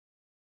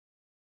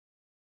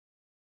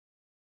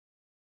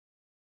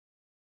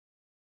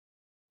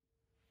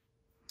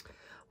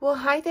Well,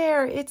 hi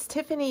there, it's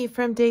Tiffany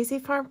from Daisy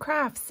Farm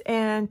Crafts,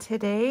 and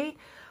today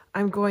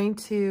I'm going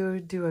to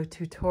do a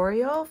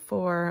tutorial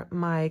for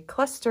my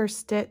cluster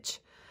stitch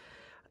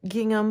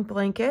gingham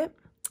blanket.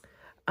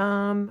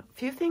 A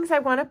few things I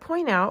want to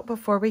point out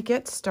before we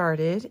get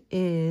started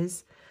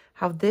is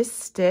how this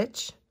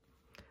stitch,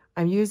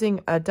 I'm using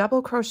a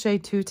double crochet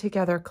 2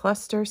 together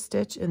cluster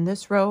stitch in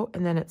this row,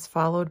 and then it's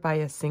followed by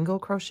a single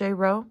crochet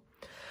row,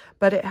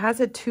 but it has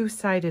a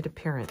two-sided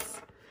appearance.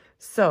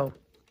 So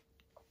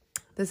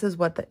this is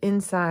what the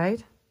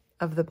inside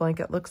of the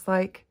blanket looks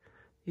like.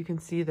 You can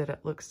see that it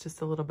looks just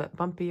a little bit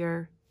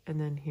bumpier,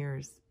 and then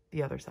here's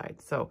the other side.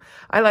 So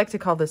I like to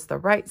call this the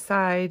right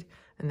side,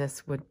 and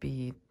this would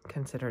be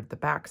considered the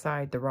back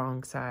side, the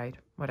wrong side,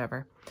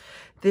 whatever.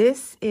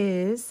 This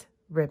is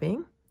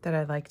ribbing that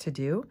I like to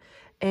do,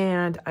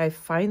 and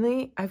I've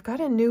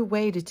got a new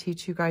way to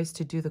teach you guys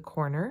to do the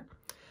corner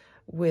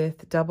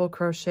with double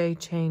crochet,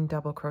 chain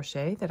double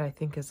crochet that I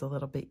think is a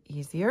little bit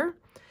easier.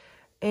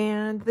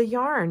 And the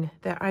yarn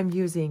that I'm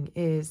using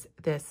is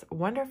this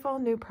wonderful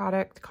new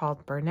product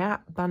called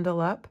Bernat Bundle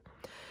Up.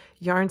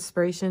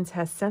 Yarnspirations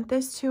has sent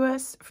this to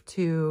us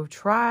to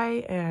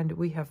try, and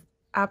we have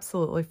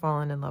absolutely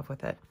fallen in love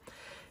with it.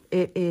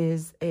 It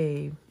is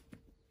a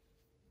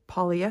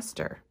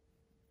polyester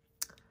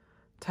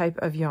type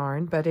of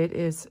yarn, but it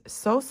is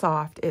so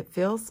soft. It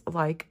feels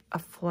like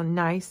a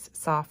nice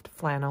soft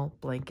flannel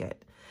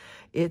blanket.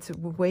 It's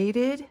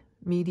weighted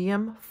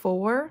medium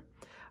 4.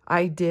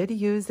 I did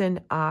use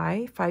an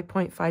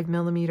 5.5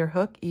 millimeter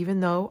hook, even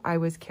though I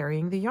was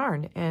carrying the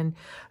yarn. And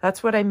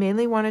that's what I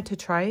mainly wanted to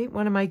try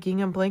one of my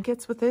gingham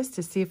blankets with this,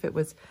 to see if it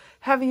was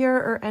heavier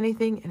or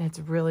anything. And it's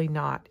really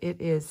not. It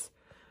is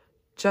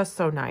just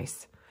so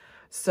nice.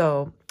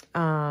 So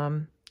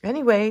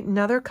anyway,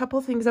 another couple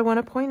things I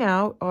want to point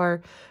out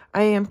are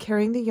I am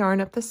carrying the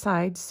yarn up the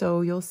side, so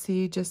you'll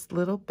see just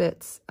little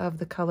bits of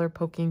the color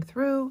poking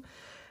through.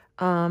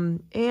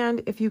 And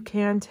if you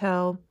can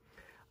tell,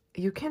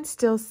 you can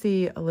still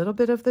see a little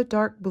bit of the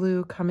dark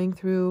blue coming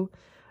through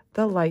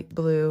the light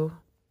blue,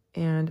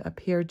 and up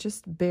here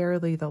just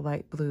barely the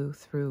light blue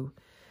through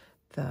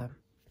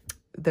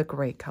the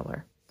gray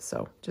color.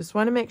 So just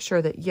want to make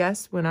sure that,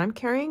 yes, when I'm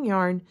carrying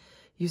yarn,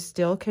 you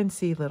still can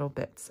see little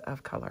bits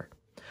of color.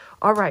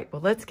 All right,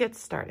 well, let's get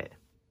started.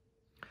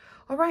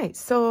 All right,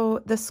 so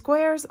the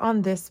squares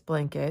on this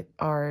blanket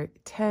are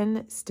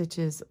 10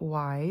 stitches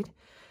wide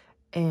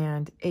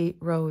and 8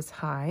 rows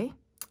high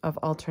of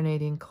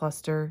alternating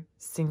cluster,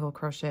 single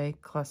crochet,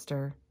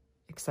 cluster,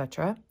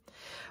 etc.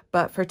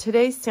 But for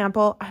today's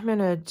sample, I'm going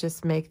to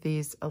just make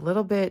these a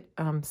little bit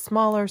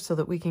smaller so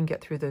that we can get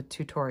through the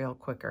tutorial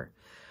quicker.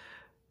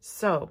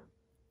 So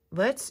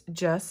let's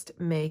just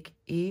make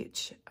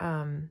each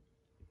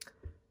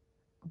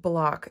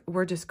block.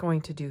 We're just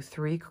going to do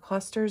 3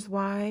 clusters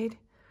wide.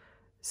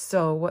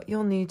 So what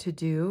you'll need to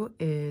do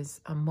is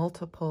a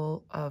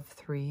multiple of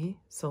 3.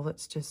 So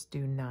let's just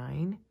do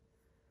 9.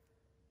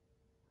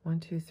 1,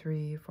 2,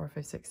 3, 4,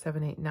 5, 6,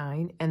 7, 8,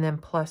 9, and then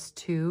plus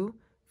 2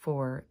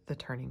 for the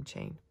turning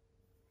chain.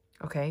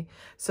 Okay,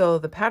 so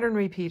the pattern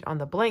repeat on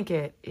the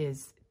blanket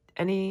is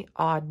any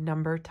odd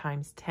number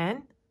times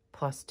 10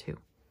 plus 2.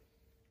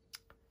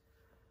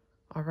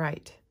 All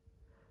right,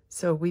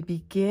 so we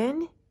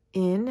begin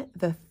in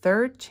the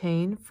 3rd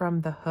chain from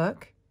the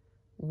hook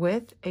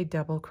with a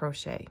double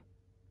crochet.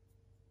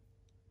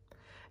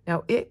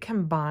 Now it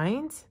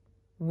combines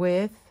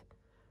with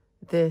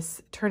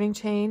this turning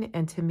chain,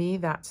 and to me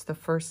that's the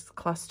first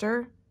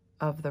cluster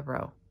of the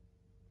row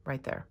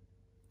right there.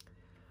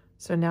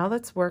 So now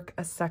let's work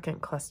a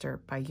second cluster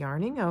by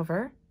yarning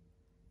over,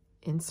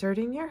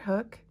 inserting your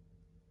hook,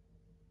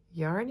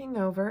 yarning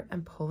over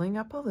and pulling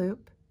up a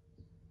loop,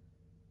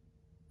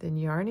 then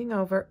yarning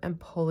over and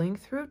pulling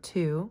through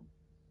 2.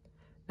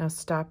 Now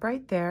stop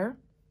right there.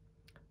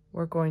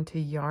 We're going to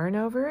yarn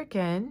over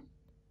again,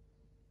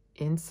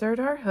 insert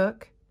our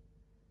hook,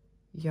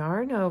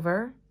 yarn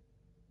over,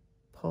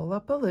 pull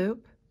up a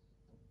loop,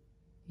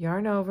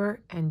 yarn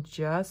over, and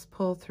just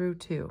pull through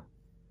 2.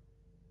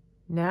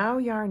 Now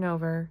yarn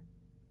over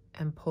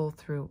and pull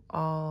through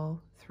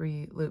all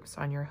 3 loops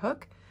on your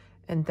hook,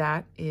 and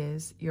that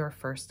is your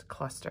first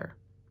cluster.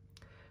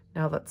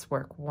 Now let's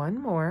work one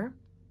more.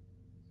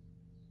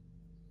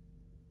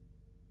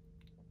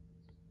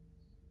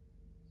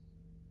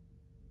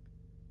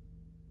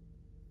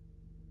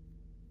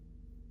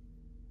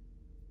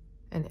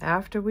 And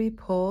after we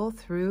pull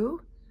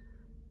through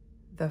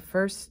the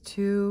first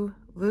 2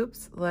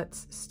 loops,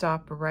 let's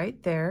stop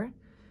right there,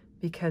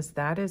 because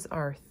that is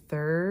our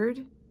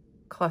 3rd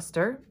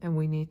cluster and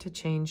we need to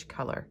change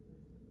color.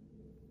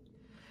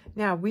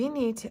 Now we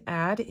need to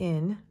add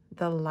in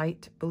the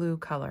light blue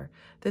color.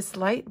 This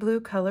light blue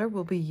color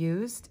will be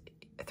used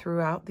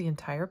throughout the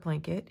entire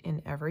blanket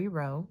in every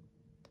row,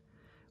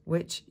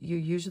 which you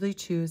usually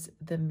choose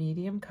the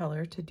medium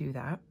color to do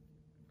that.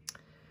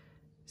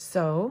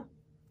 So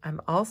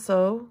I'm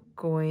also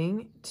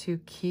going to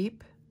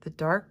keep the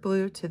dark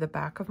blue to the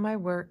back of my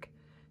work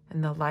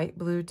and the light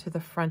blue to the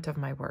front of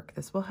my work.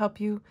 This will help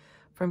you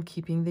from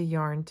keeping the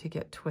yarn to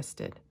get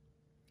twisted.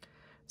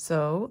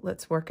 So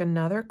let's work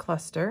another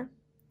cluster.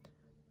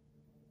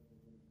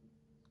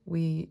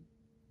 We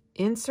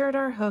insert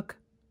our hook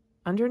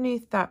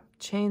underneath that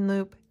chain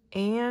loop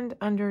and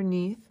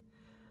underneath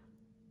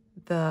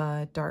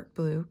the dark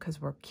blue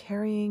because we're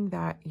carrying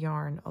that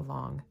yarn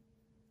along.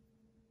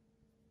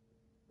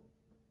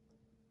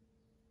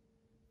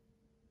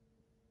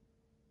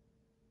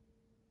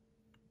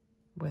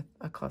 With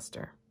a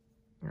cluster.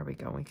 There we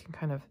go. We can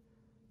kind of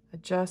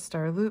adjust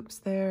our loops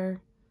there.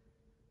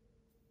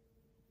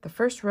 The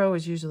first row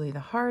is usually the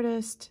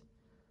hardest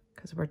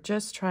because we're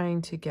just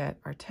trying to get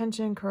our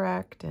tension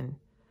correct and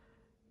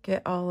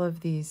get all of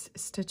these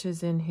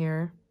stitches in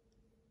here.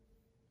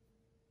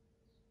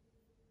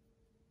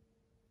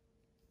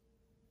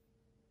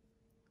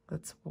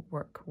 Let's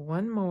work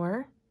one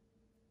more.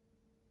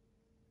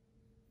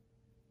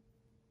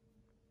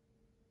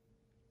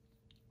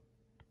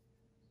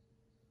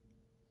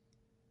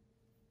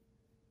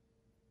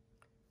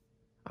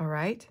 All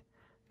right,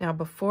 now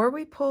before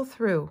we pull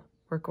through,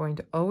 we're going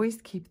to always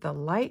keep the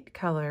light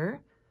color,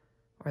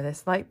 or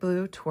this light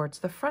blue, towards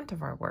the front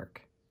of our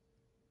work.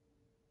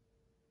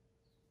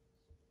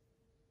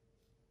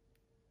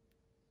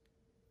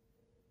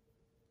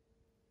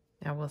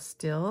 Now we'll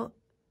still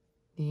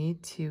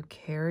need to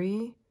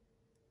carry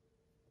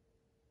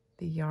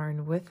the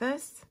yarn with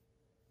us.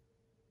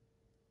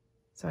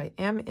 So I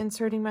am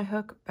inserting my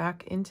hook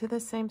back into the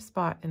same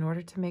spot in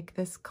order to make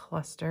this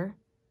cluster.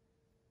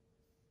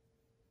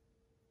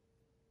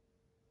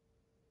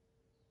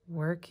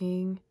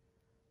 Working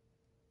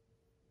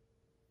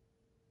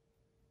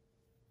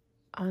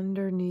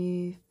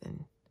underneath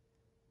and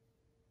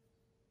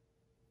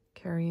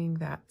carrying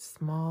that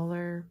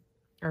smaller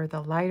or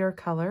the lighter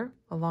color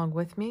along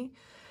with me.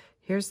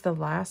 Here's the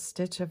last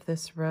stitch of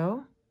this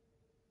row.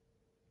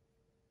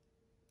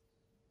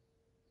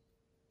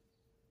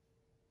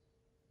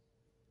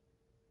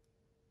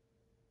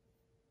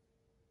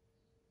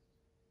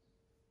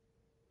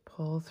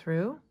 Pull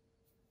through.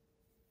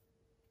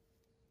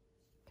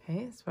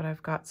 Okay, that's what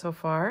I've got so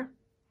far.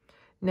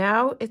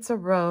 Now it's a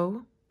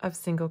row of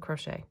single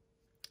crochet.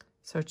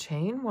 So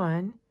chain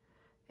one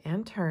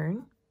and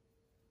turn,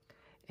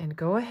 and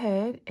go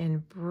ahead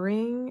and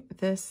bring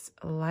this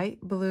light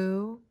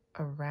blue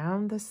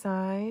around the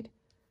side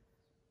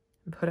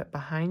and put it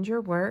behind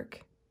your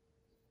work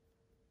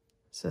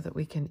so that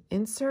we can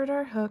insert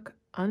our hook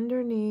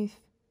underneath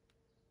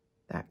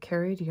that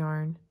carried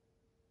yarn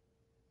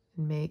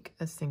and make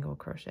a single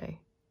crochet.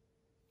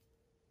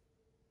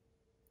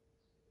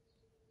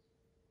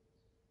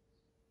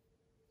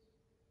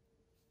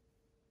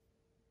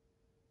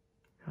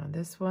 On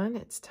this one,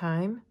 it's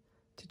time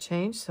to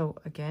change. So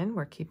again,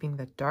 we're keeping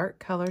the dark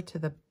color to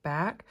the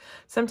back.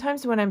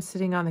 Sometimes when I'm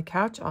sitting on the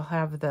couch, I'll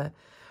have the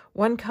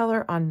one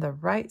color on the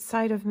right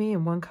side of me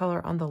and one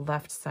color on the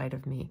left side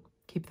of me.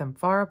 Keep them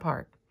far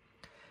apart.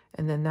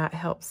 And then that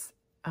helps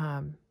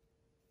them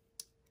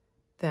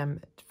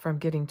from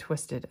getting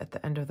twisted at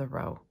the end of the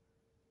row.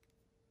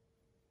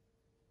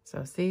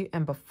 So see,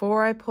 and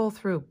before I pull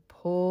through,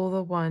 pull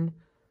the one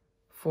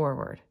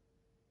forward.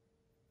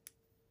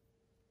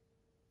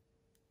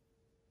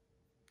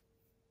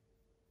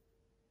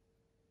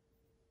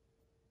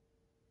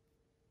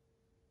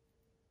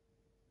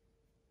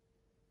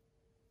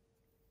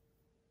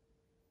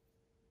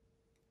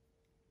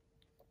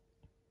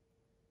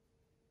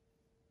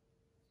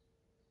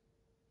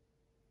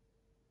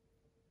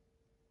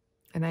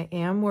 And I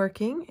am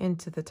working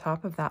into the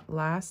top of that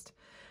last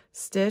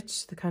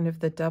stitch, the kind of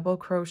the double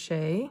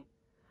crochet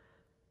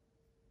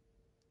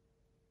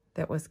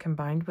that was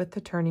combined with the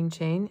turning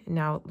chain.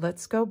 Now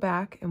let's go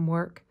back and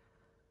work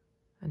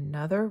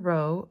another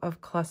row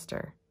of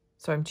cluster.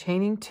 So I'm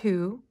chaining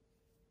two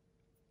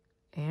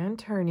and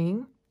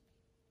turning,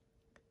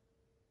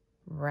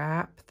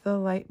 wrap the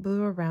light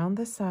blue around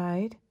the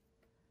side,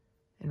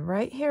 and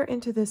right here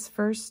into this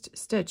first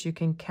stitch, you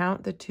can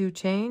count the two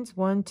chains,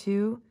 1,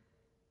 2,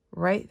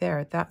 right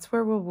there. That's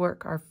where we'll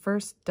work our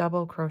first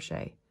double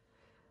crochet.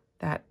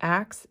 That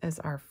acts as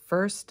our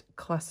first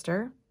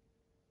cluster.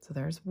 So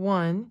there's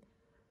one.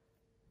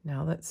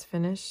 Now let's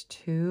finish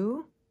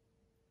two.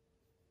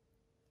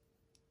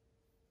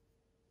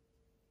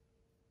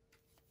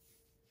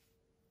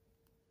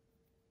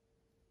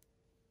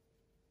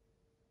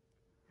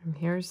 And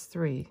here's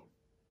three.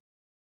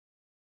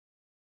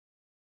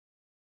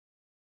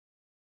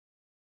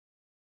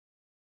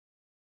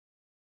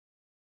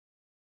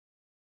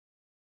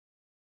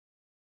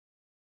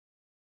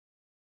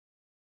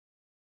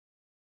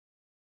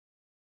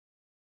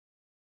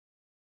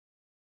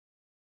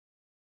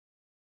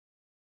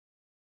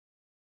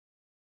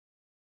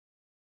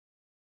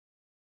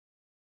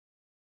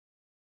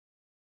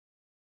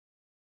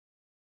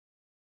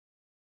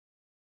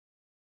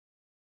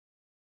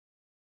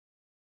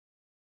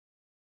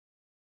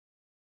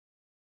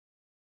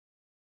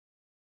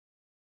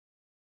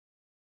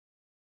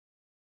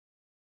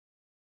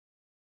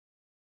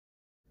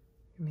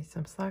 Give me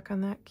some slack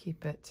on that.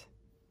 Keep it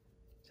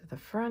to the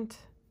front.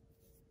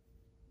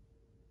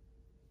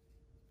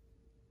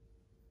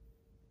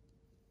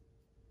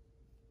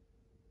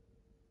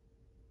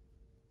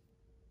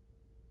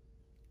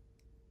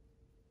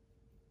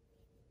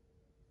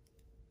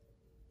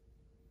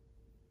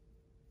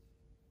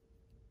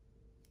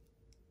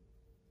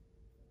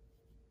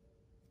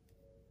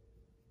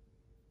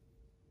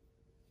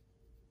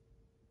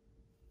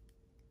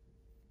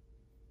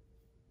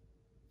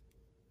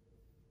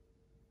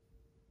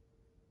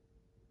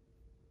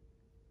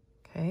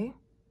 Okay,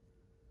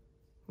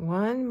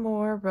 one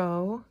more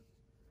row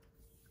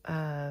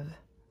of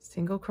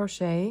single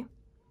crochet,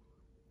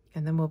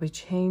 and then we'll be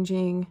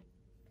changing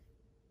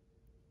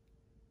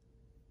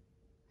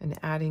and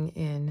adding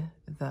in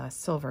the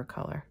silver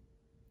color.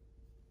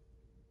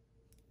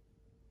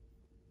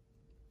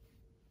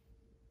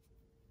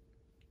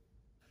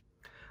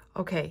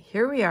 Okay,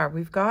 here we are.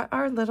 We've got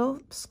our little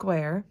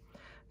square.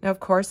 Now, of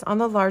course, on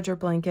the larger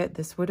blanket,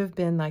 this would have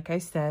been, like I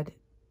said,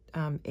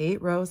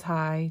 8 rows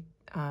high,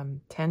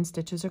 10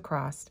 stitches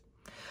across.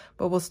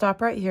 But we'll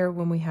stop right here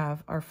when we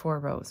have our 4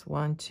 rows.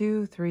 1,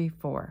 2, 3,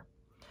 4.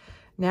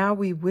 Now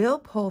we will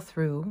pull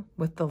through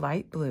with the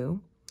light blue,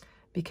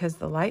 because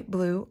the light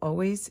blue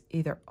always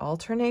either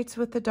alternates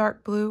with the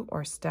dark blue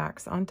or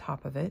stacks on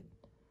top of it.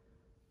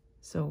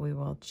 So we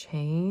will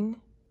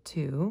chain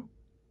 2.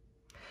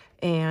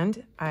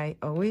 And I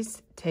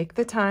always take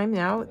the time.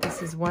 Now,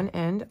 this is one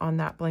end on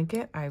that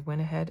blanket. I went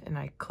ahead and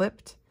I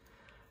clipped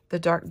the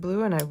dark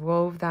blue and I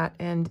wove that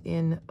end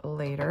in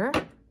later.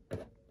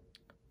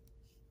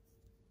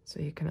 So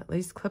you can at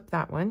least clip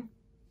that one.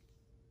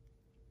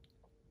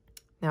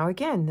 Now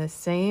again, the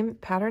same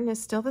pattern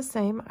is still the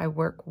same. I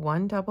work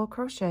 1 double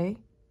crochet.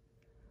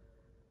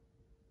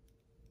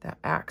 That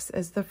acts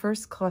as the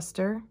first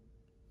cluster.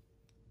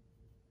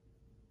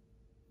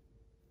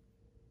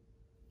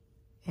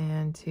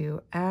 And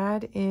to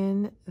add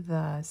in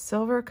the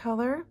silver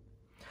color,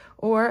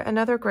 or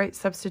another great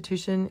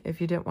substitution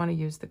if you didn't want to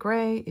use the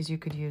gray is you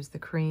could use the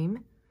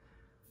cream.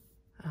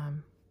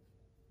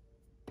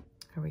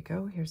 Here we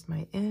go, here's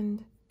my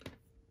end.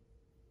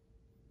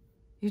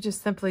 You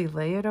just simply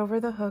lay it over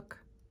the hook,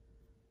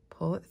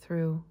 pull it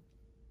through,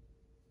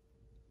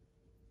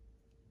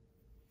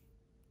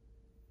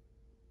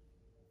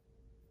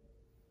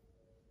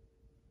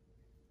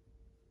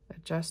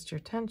 adjust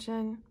your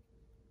tension.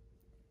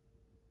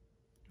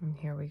 And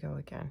here we go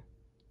again.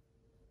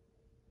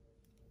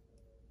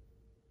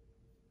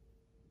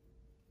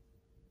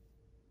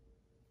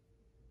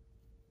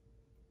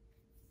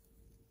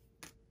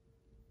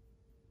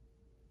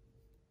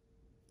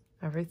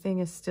 Everything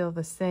is still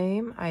the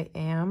same. I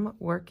am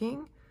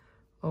working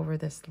over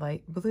this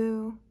light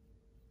blue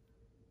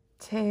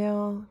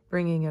tail,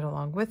 bringing it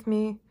along with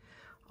me.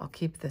 I'll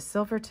keep the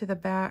silver to the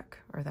back,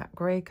 or that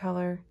gray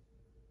color,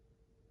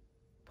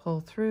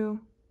 pull through.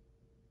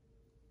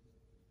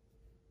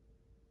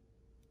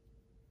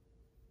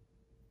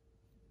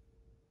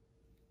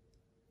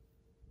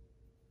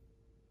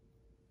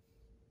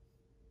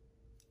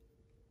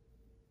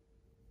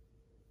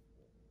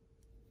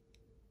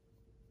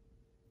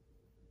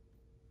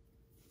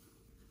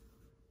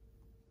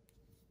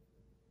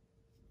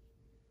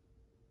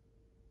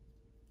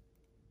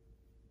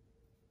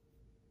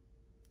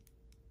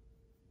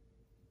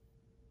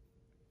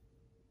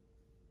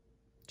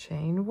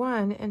 Chain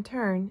 1 and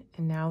turn,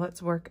 and now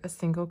let's work a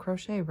single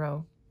crochet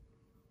row.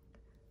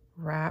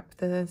 Wrap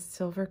the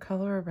silver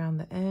color around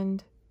the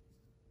end.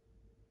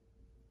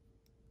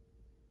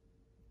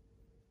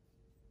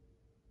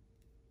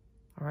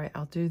 All right,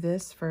 I'll do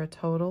this for a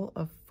total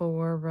of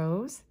 4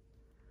 rows,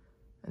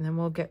 and then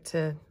we'll get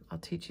to, I'll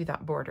teach you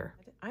that border.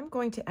 I'm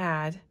going to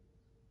add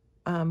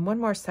one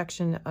more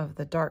section of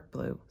the dark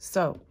blue.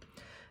 So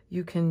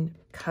you can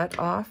cut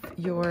off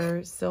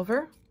your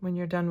silver when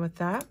you're done with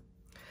that.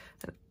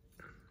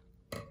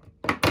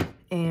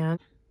 And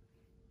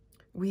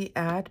we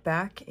add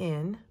back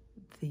in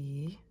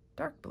the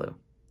dark blue.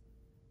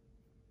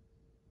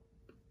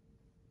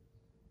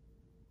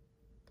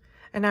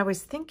 And I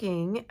was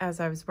thinking as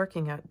I was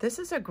working out, this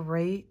is a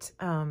great,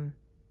 I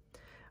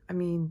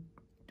mean,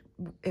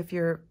 if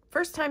you're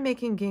first time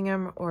making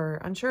gingham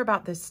or unsure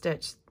about this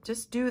stitch,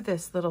 just do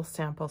this little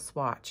sample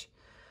swatch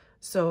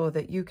so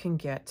that you can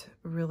get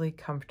really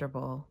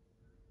comfortable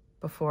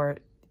before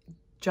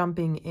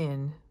jumping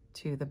in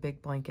to the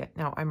big blanket.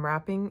 Now I'm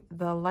wrapping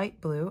the light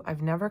blue.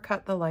 I've never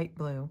cut the light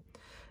blue,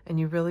 and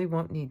you really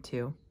won't need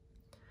to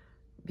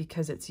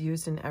because it's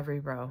used in every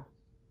row.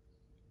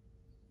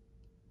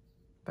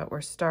 But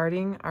we're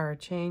starting our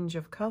change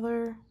of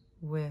color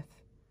with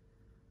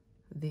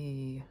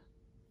the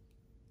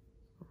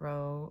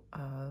row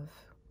of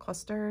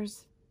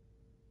clusters.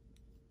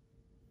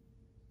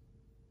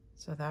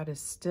 So that is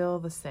still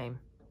the same,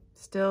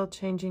 still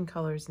changing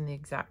colors in the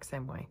exact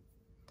same way,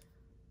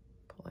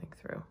 pulling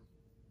through.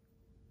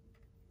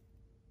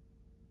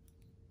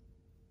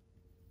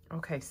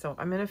 Okay, so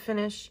I'm going to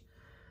finish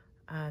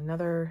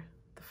the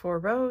 4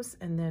 rows,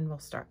 and then we'll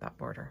start that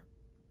border.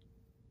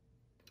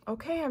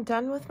 Okay, I'm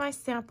done with my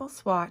sample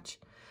swatch.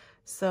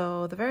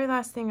 So the very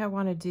last thing I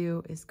want to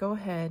do is go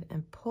ahead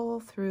and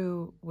pull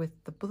through with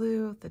the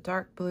blue, the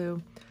dark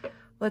blue.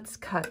 Let's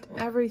cut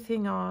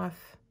everything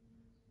off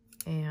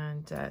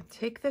and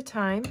take the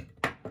time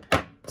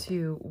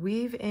to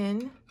weave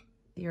in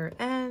your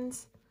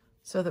ends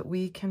so that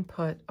we can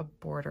put a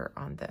border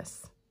on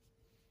this.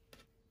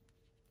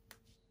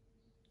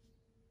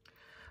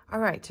 All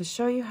right, to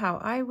show you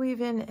how I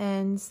weave in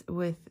ends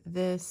with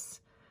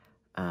this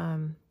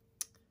Bernat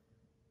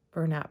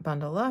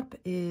Bundle Up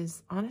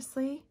is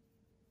honestly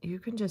you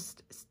can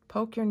just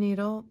poke your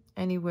needle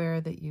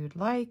anywhere that you'd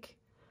like,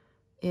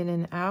 in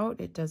and out.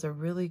 It does a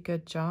really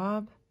good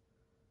job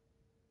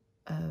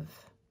of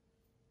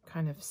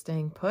kind of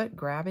staying put,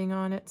 grabbing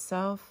on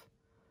itself.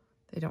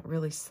 They don't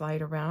really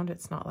slide around.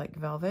 It's not like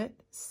velvet.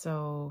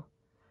 So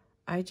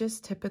I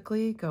just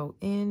typically go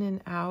in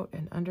and out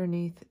and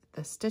underneath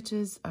the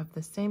stitches of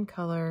the same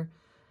color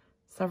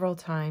several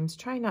times.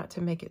 Try not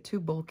to make it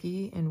too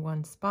bulky in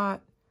one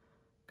spot.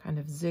 Kind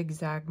of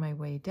zigzag my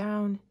way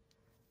down.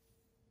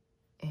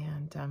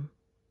 And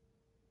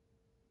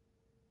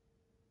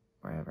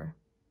wherever.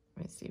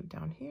 Let me see,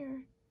 down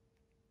here.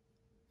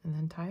 And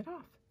then tie it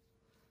off.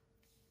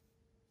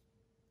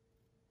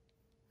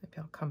 Maybe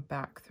I'll come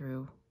back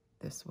through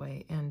this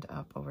way, end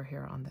up over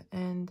here on the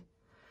end.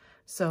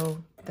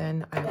 So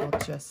then I will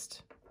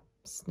just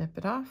snip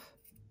it off.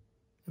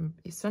 And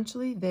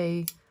essentially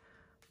they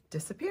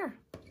disappear.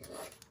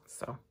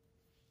 So,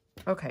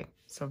 okay,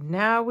 so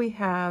now we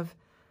have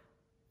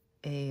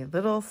a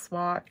little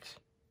swatch,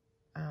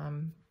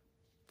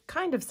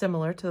 kind of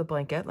similar to the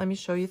blanket. Let me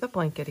show you the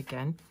blanket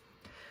again.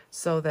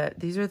 So that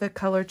these are the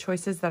color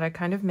choices that I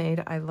kind of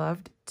made. I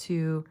loved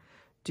to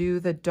do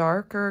the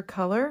darker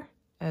color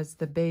as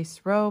the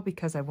base row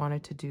because I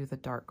wanted to do the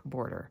dark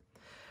border.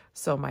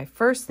 So my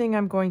first thing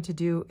I'm going to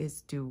do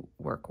is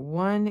work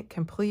one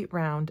complete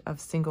round of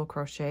single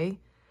crochet,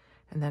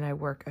 and then I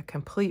work a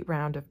complete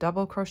round of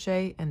double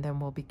crochet, and then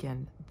we'll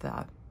begin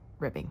the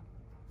ribbing.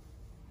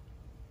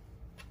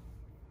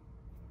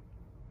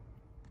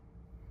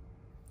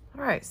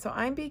 All right, so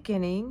I'm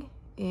beginning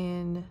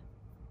in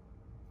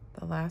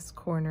the last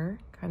corner,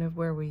 kind of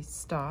where we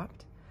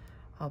stopped.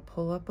 I'll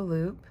pull up a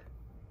loop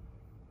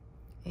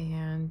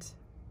and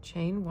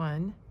chain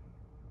one,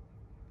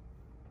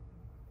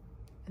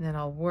 and then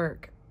I'll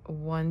work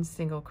one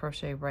single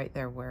crochet right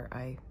there where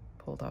I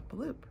pulled up a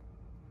loop.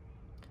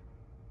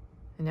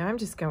 And now I'm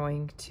just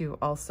going to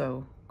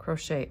also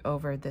crochet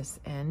over this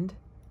end.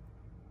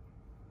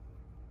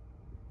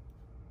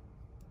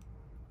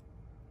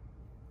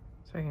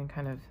 So I can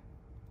kind of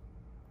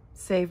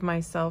save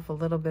myself a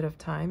little bit of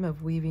time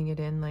of weaving it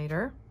in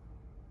later.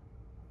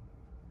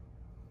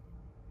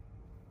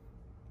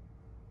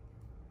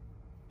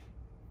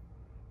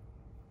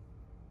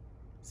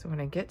 So when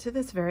I get to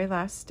this very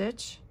last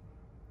stitch,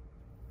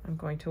 I'm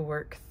going to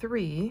work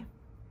 3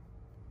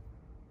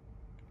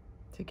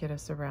 to get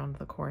us around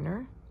the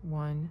corner.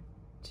 1,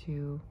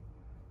 2,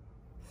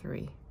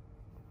 3.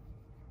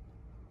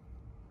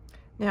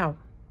 Now,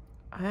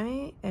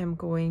 I am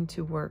going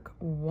to work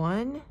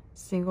 1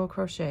 single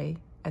crochet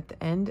at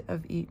the end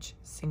of each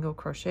single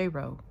crochet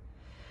row,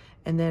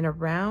 and then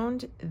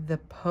around the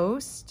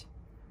post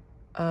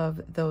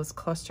of those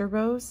cluster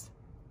rows,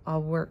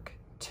 I'll work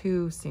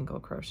 2 single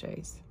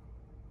crochets.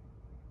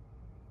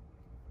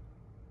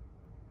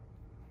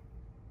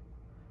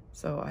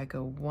 So I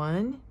go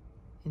 1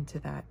 into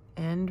that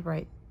end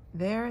right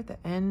there, the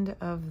end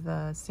of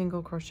the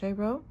single crochet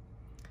row,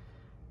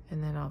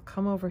 and then I'll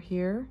come over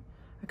here.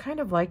 I kind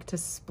of like to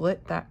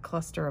split that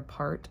cluster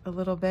apart a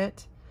little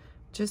bit,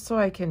 just so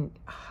I can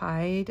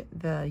hide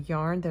the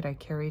yarn that I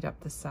carried up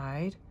the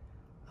side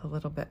a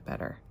little bit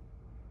better.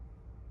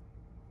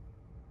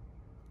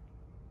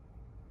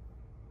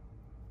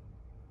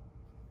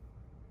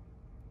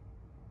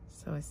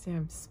 So I see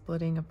I'm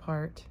splitting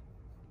apart.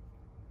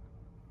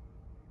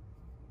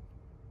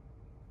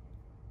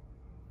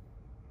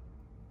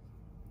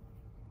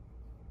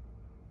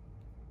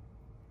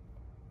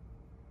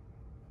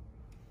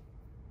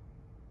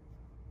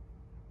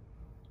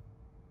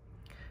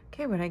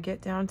 Okay, when I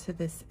get down to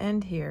this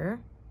end here,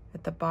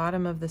 at the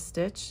bottom of the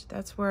stitch,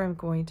 that's where I'm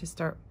going to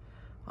start.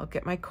 I'll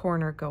get my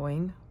corner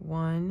going.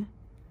 1,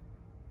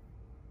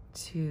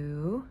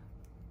 2,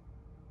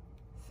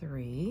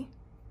 3.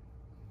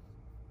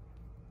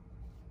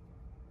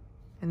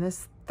 And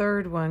this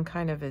third one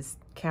kind of is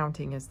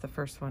counting as the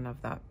first one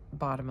of that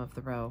bottom of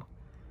the row.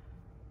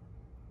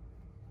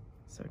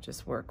 So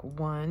just work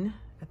 1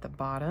 at the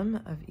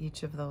bottom of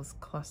each of those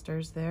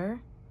clusters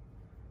there.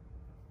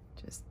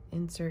 Just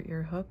insert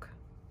your hook.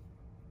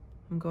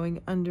 I'm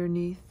going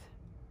underneath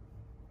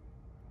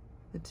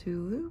the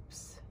 2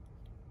 loops.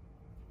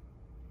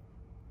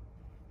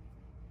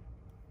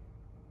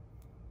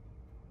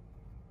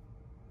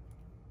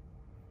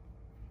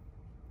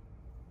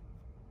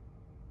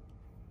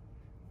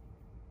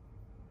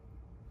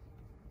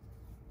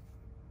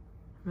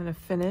 I'm going to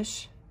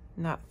finish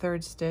in that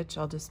 3rd stitch.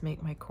 I'll just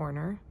make my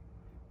corner,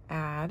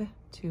 add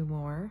 2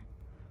 more,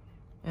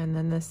 and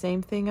then the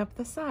same thing up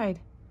the side.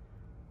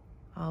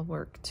 I'll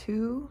work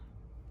 2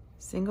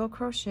 single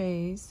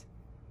crochets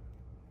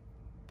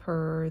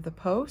per the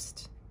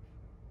post,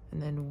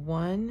 and then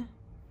 1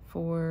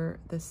 for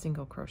the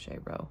single crochet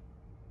row.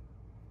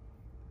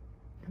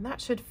 And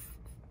that should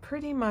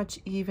pretty much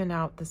even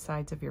out the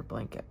sides of your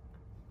blanket.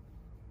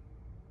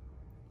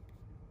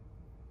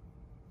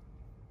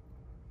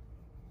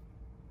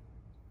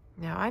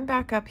 Now I'm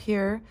back up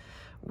here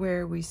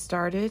where we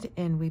started,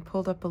 and we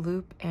pulled up a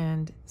loop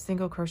and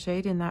single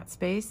crocheted in that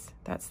space.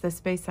 That's the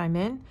space I'm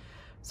in.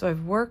 So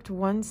I've worked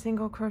one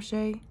single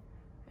crochet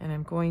and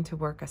I'm going to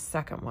work a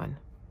second one.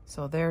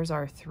 So there's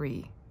our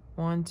 3.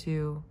 1,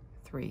 2,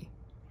 3.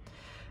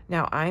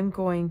 Now I'm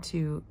going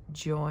to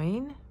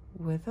join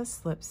with a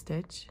slip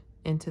stitch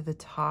into the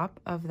top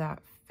of that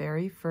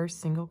very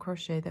first single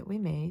crochet that we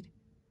made.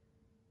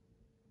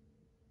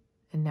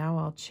 And now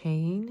I'll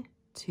chain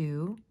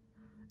 2,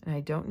 and I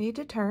don't need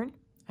to turn.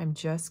 I'm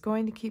just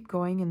going to keep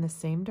going in the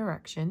same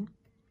direction.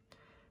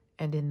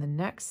 And in the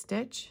next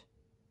stitch,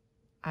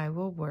 I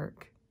will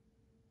work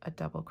a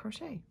double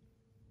crochet.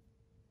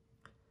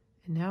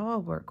 And now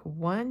I'll work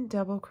 1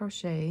 double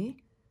crochet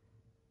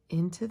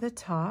into the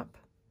top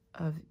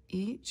of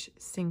each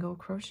single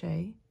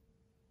crochet.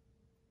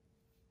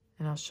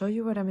 And I'll show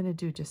you what I'm going to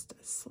do just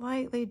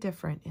slightly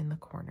different in the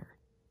corner.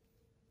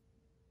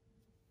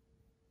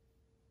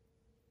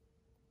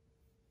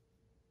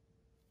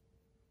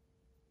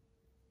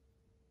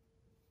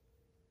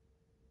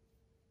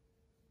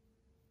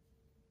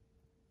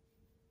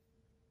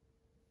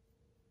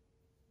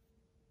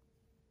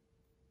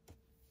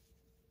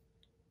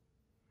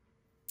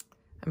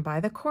 And by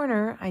the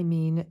corner, I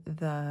mean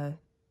the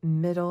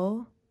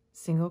middle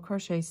single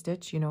crochet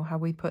stitch. You know how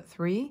we put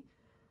 3?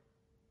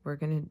 We're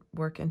going to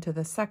work into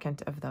the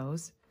second of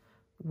those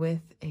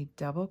with a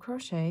double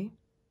crochet,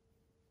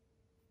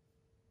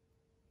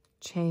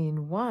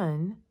 chain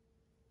 1,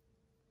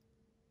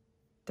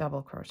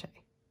 double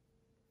crochet.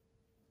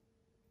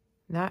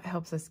 And that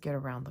helps us get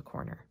around the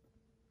corner.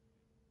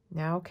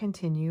 Now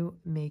continue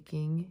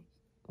making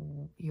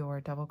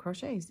your double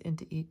crochets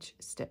into each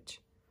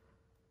stitch.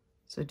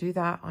 So do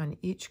that on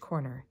each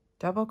corner.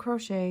 Double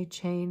crochet,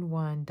 chain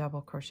 1,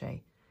 double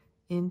crochet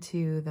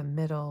into the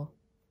middle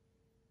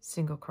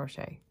single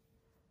crochet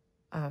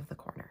of the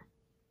corner.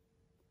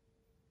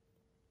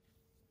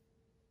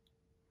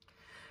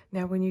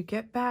 Now when you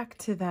get back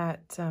to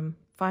that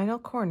final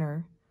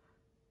corner,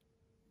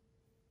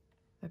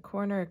 the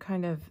corner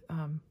kind of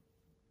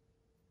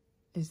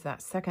is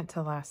that second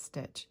to last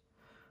stitch.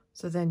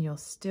 So then you'll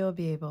still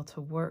be able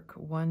to work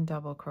 1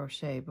 double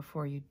crochet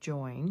before you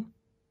join.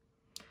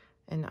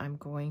 And I'm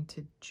going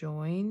to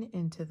join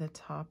into the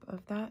top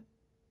of that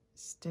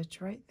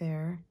stitch right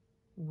there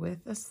with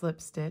a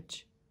slip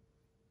stitch.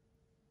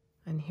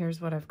 And here's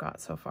what I've got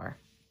so far.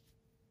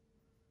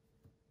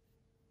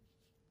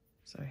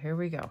 So here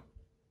we go.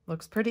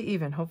 Looks pretty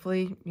even.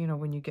 Hopefully, you know,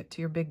 when you get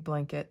to your big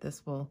blanket,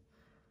 this will,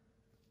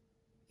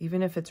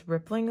 even if it's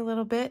rippling a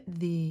little bit,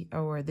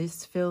 or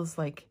this feels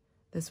like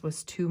this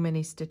was too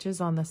many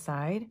stitches on the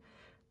side,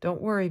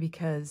 don't worry,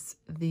 because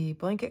the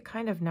blanket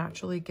kind of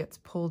naturally gets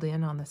pulled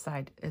in on the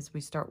side as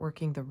we start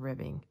working the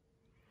ribbing.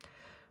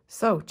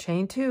 So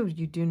chain 2,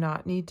 you do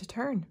not need to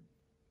turn.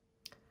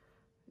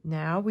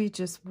 Now we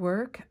just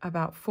work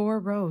about 4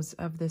 rows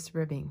of this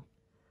ribbing.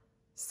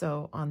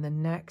 So on the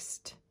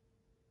next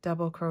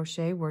double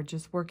crochet, we're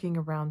just working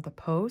around the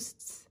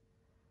posts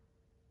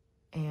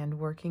and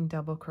working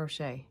double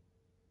crochet.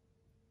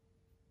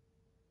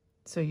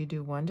 So you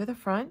do 1 to the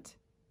front,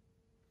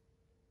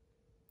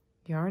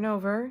 yarn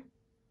over,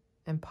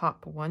 and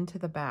pop 1 to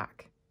the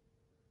back.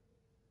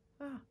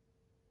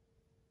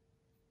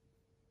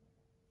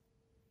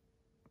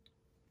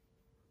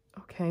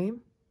 Okay,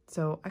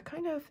 so I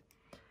kind of,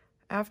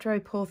 after I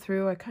pull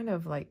through, I kind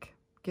of like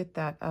get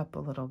that up a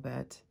little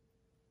bit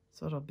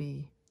so it'll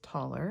be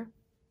taller.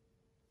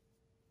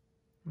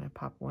 And I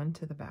pop 1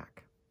 to the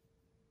back.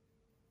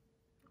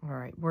 All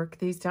right, work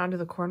these down to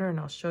the corner and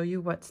I'll show you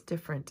what's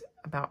different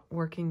about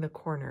working the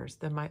corners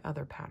than my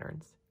other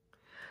patterns.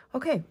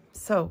 Okay,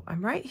 so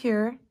I'm right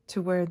here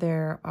to where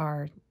there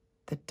are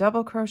the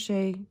double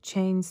crochet,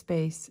 chain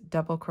space,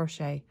 double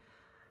crochet,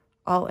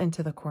 all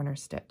into the corner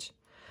stitch.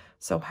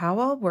 So how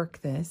I'll work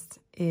this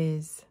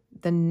is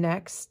the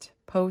next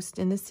post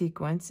in the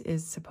sequence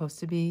is supposed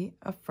to be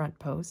a front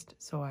post,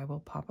 so I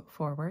will pop it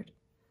forward.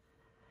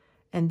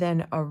 And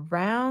then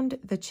around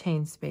the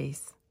chain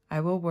space, I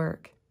will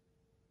work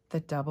the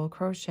double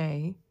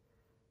crochet,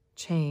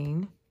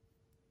 chain,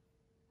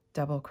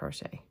 double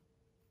crochet.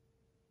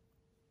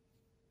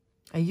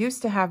 I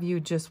used to have you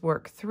just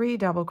work 3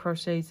 double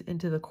crochets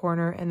into the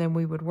corner, and then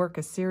we would work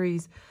a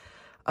series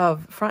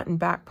of front and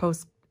back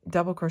post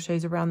double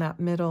crochets around that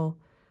middle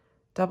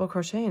double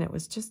crochet, and it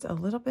was just a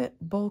little bit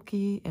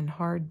bulky and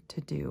hard to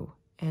do.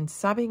 And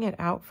subbing it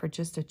out for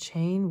just a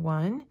chain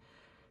 1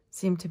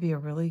 seemed to be a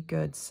really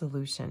good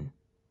solution.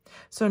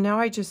 So now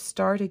I just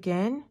start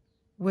again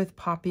with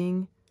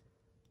popping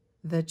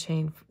the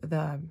chain,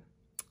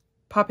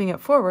 popping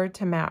it forward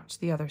to match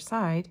the other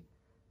side,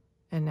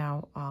 and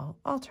now I'll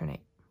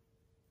alternate.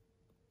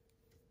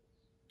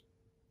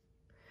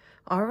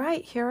 All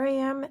right, here I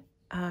am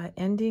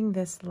ending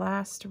this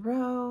last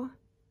row.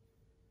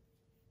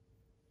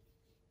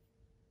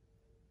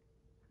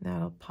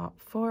 That'll pop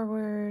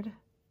forward.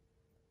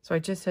 So I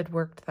just had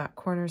worked that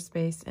corner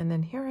space, and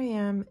then here I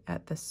am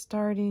at the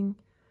starting.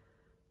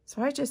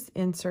 So I just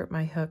insert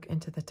my hook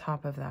into the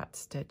top of that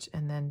stitch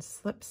and then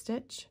slip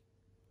stitch,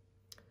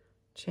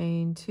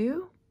 chain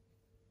 2,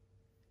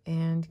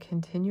 and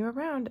continue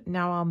around.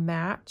 Now I'll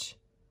match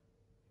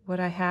what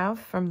I have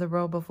from the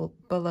row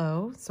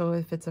below. So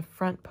if it's a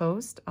front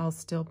post, I'll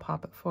still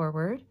pop it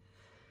forward.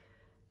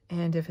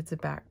 And if it's a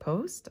back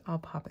post, I'll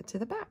pop it to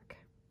the back.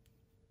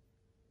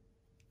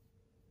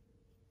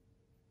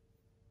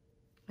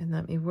 And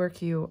let me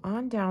work you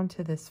on down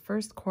to this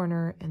first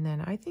corner, and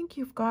then I think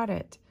you've got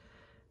it.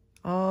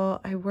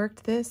 I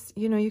worked this,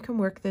 you know, you can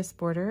work this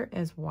border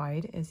as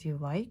wide as you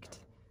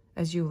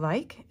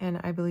like, and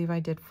I believe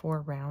I did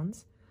 4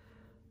 rounds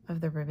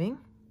of the ribbing.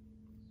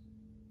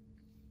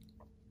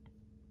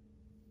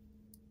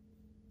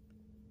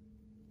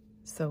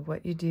 So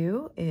what you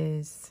do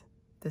is,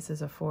 this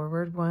is a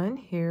forward one.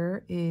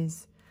 Here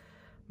is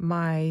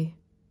my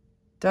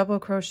double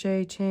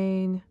crochet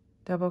chain,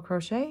 double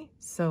crochet.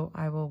 So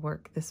I will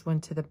work this one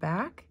to the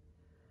back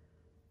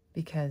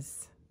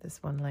because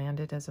this one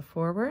landed as a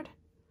forward.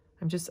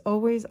 I'm just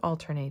always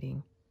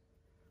alternating.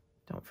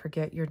 Don't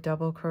forget your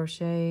double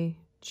crochet,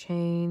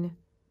 chain,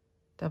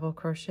 double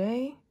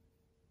crochet.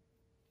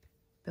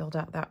 Build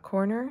out that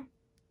corner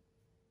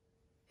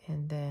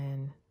and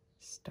then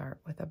start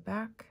with a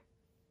back.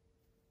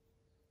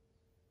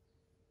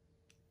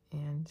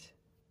 And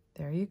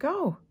there you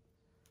go.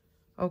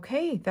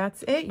 Okay,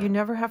 that's it. You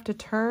never have to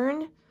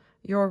turn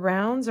your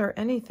rounds or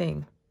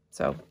anything.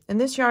 So, and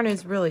this yarn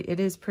is really,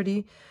 it is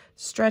pretty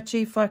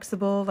stretchy,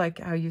 flexible, like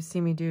how you see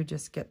me do.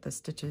 Just get the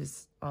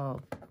stitches all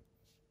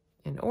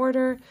in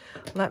order.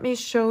 Let me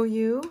show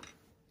you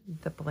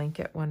the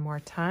blanket one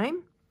more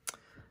time.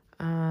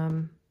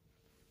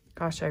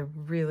 Gosh, I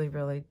really,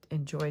 really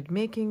enjoyed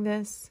making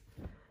this.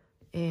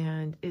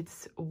 And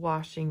it's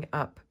washing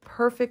up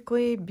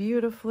perfectly,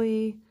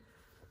 beautifully.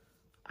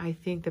 I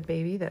think the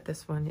baby that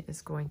this one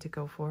is going to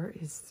go for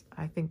is,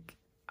 I think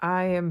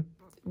I am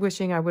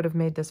wishing I would have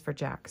made this for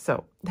Jack.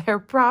 So there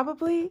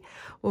probably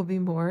will be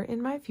more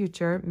in my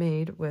future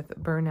made with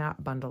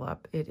Burnout Bundle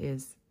Up. It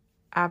is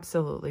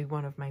absolutely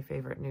one of my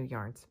favorite new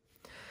yarns.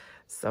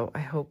 So I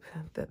hope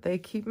that they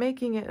keep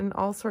making it in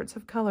all sorts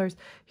of colors.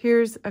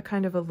 Here's a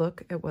kind of a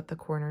look at what the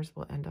corners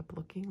will end up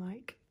looking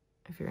like,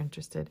 if you're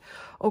interested.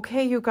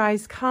 Okay, you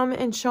guys, come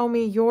and show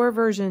me your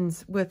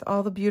versions with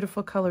all the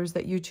beautiful colors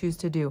that you choose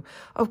to do.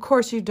 Of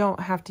course, you don't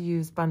have to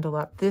use Bundle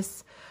Up.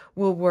 This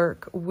will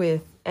work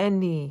with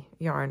any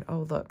yarn.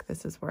 Oh, look,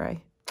 this is where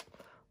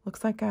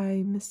looks like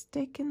I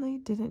mistakenly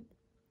didn't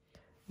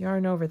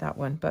yarn over that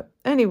one. But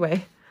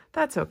anyway,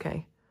 that's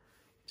okay.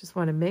 Just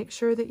want to make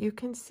sure that you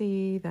can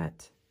see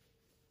that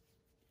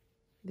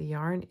the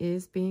yarn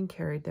is being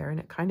carried there, and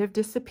it kind of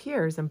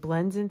disappears and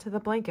blends into the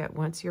blanket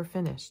once you're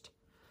finished.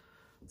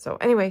 So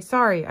anyway,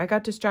 sorry, I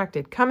got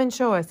distracted. Come and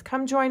show us.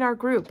 Come join our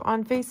group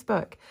on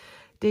Facebook,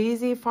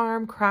 Daisy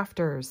Farm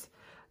Crafters,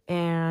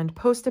 and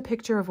post a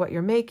picture of what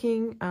you're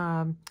making.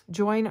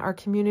 Join our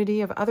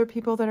community of other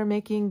people that are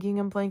making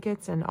gingham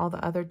blankets and all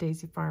the other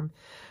Daisy Farm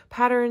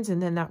patterns.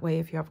 And then that way,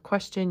 if you have a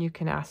question, you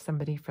can ask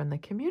somebody from the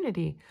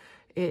community.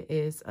 It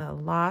is a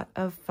lot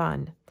of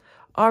fun.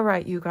 All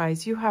right, you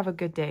guys, you have a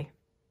good day.